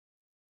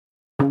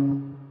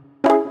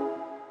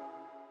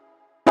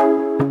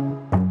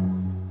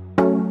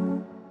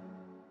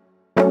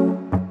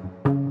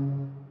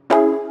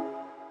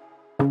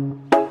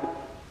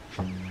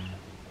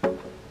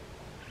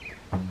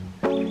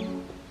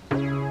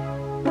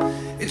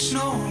It's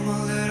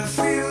normal that I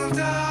feel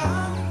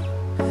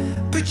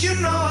down, but you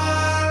know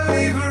I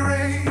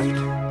liberate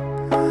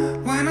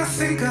when I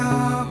think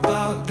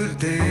about the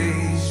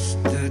days,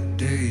 the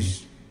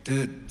days,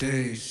 the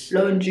days.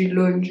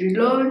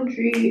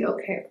 Laundry.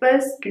 Okay,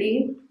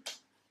 firstly,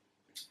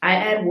 I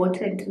add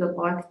water into the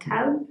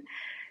bathtub.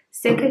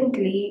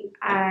 Secondly,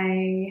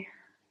 I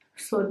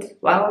sort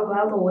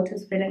while the water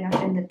is filling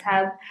up in the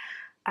tub,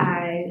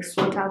 I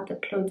sort out the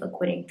clothes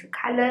according to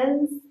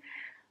colors.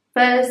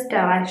 First,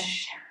 I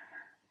wash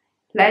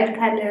light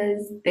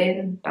colors,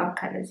 then dark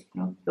colors.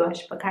 You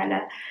wash per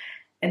color,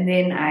 and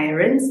then I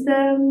rinse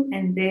them,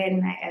 and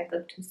then I add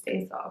them to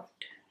stay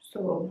soft.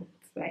 So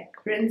it's like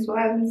rinse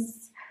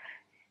once,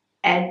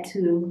 add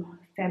to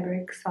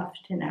fabric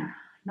softener,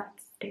 not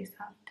stay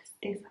soft.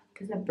 Stay soft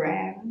is a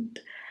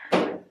brand.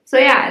 So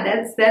yeah,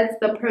 that's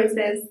the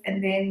process,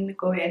 and then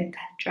go and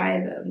dry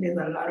them. There's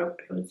a lot of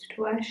clothes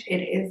to wash.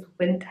 It is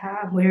winter.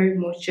 I'm wearing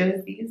more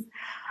jerseys,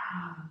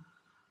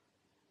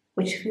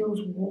 which feels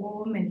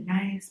warm and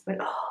nice, but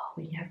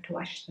when you have to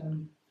wash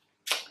them.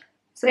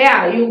 So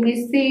yeah, you'll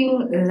be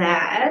seeing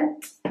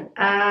that.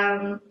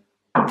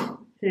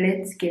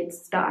 Let's get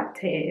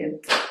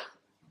started.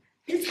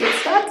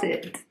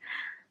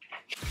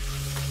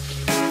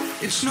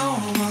 It's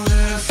normal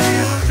that I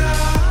feel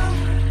down,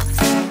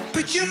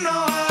 but you know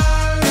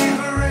I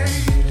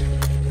liberate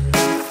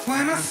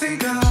when I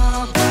think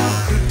about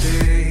the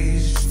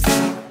days, the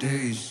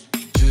days,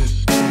 the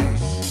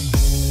days.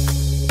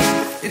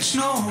 It's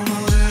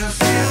normal that I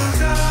feel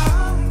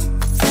down,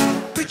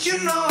 but you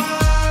know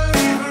I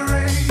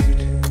liberate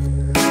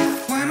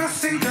when I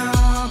think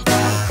about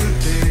the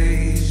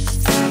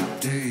days, the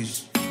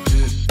days,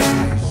 the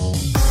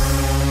days.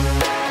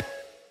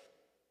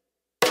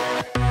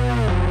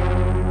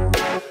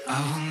 I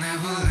will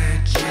never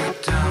let you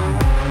down.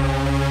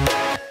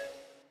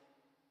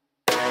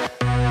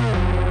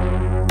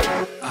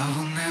 I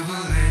will never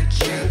let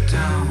you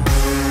down.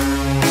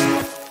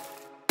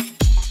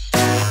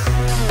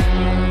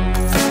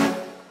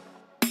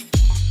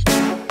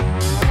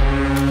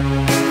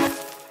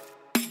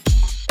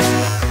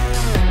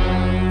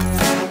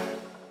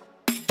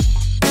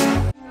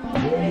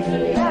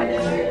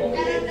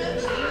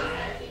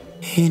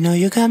 You know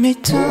you got me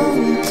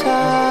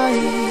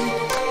tongue-tied.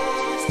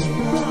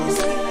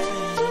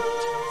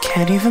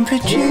 Can't even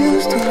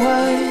produce the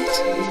words.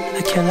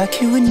 I feel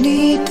like you would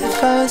need the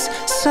verse.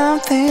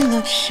 Something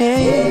like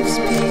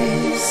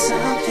Shakespeare.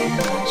 Something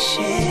like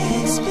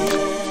Shakespeare.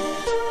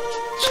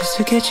 Just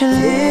to get you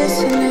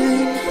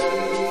listening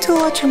to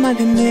what you might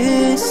be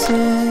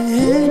missing.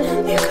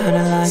 You're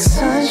kinda like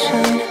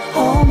sunshine,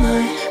 oh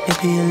my,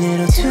 maybe a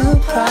little too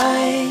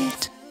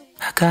bright.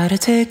 I gotta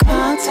take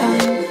my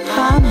time,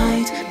 I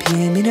might be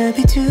aiming to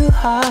be too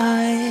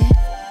high,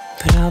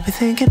 but I'll be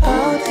thinking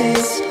about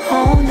this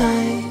all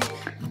night.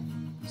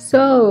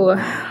 So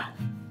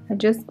I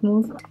just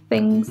moved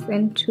things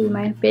into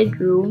my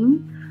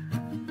bedroom,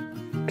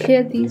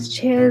 cleared these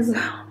chairs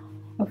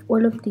of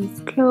all of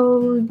these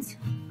clothes,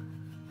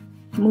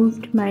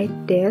 moved my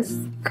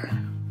desk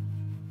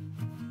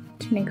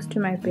next to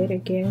my bed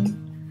again,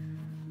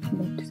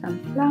 moved some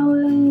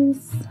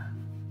flowers.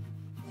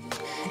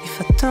 If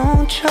I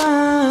don't try,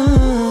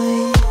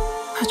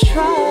 I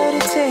try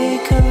to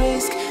take a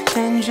risk,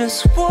 then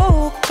just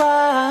walk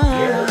by.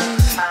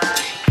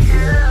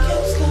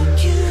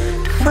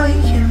 The way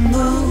you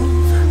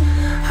move,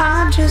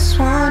 I just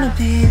wanna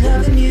be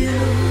loving you,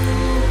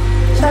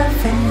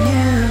 loving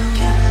you,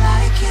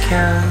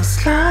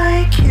 girls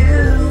like you.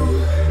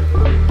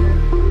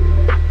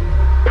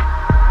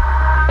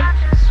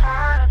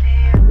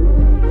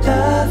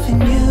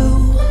 Loving you,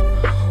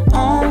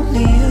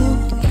 only you.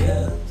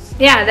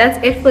 Yeah, that's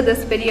it for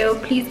this video.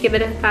 Please give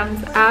it a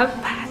thumbs up,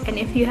 and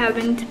if you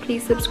haven't,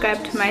 please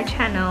subscribe to my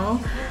channel.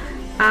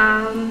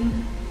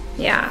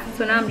 Yeah,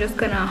 so now I'm just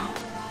gonna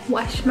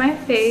wash my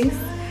face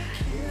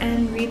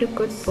and read a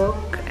good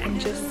book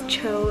and just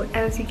chill.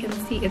 As you can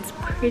see, it's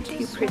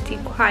pretty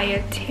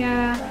quiet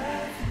here,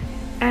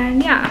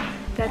 and yeah,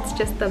 that's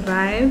just the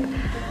vibe.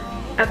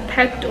 I've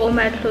packed all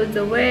my clothes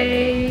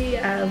away,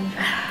 I've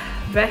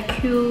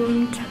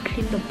vacuumed,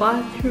 cleaned the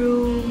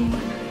bathroom,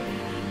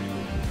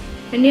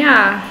 and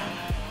yeah,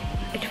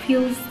 it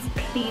feels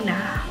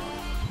cleaner,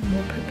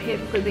 more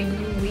prepared for the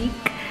new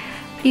week.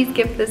 Please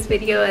give this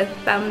video a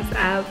thumbs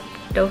up.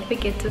 Don't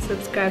forget to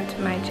subscribe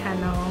to my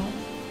channel.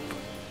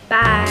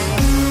 Bye.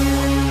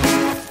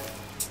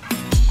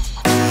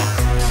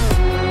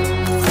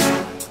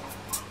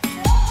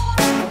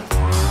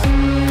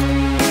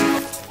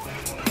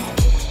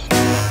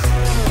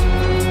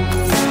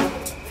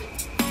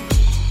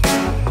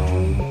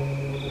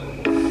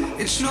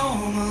 It's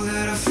normal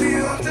that I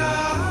feel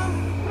down,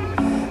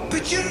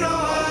 but you know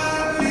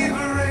I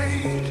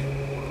liberate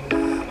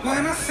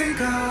when I think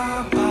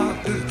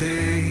about the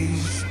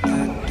days,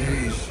 the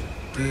days,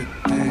 the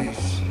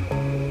days.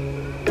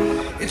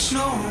 It's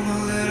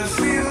normal that I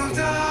feel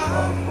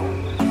down,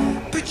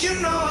 but you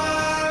know I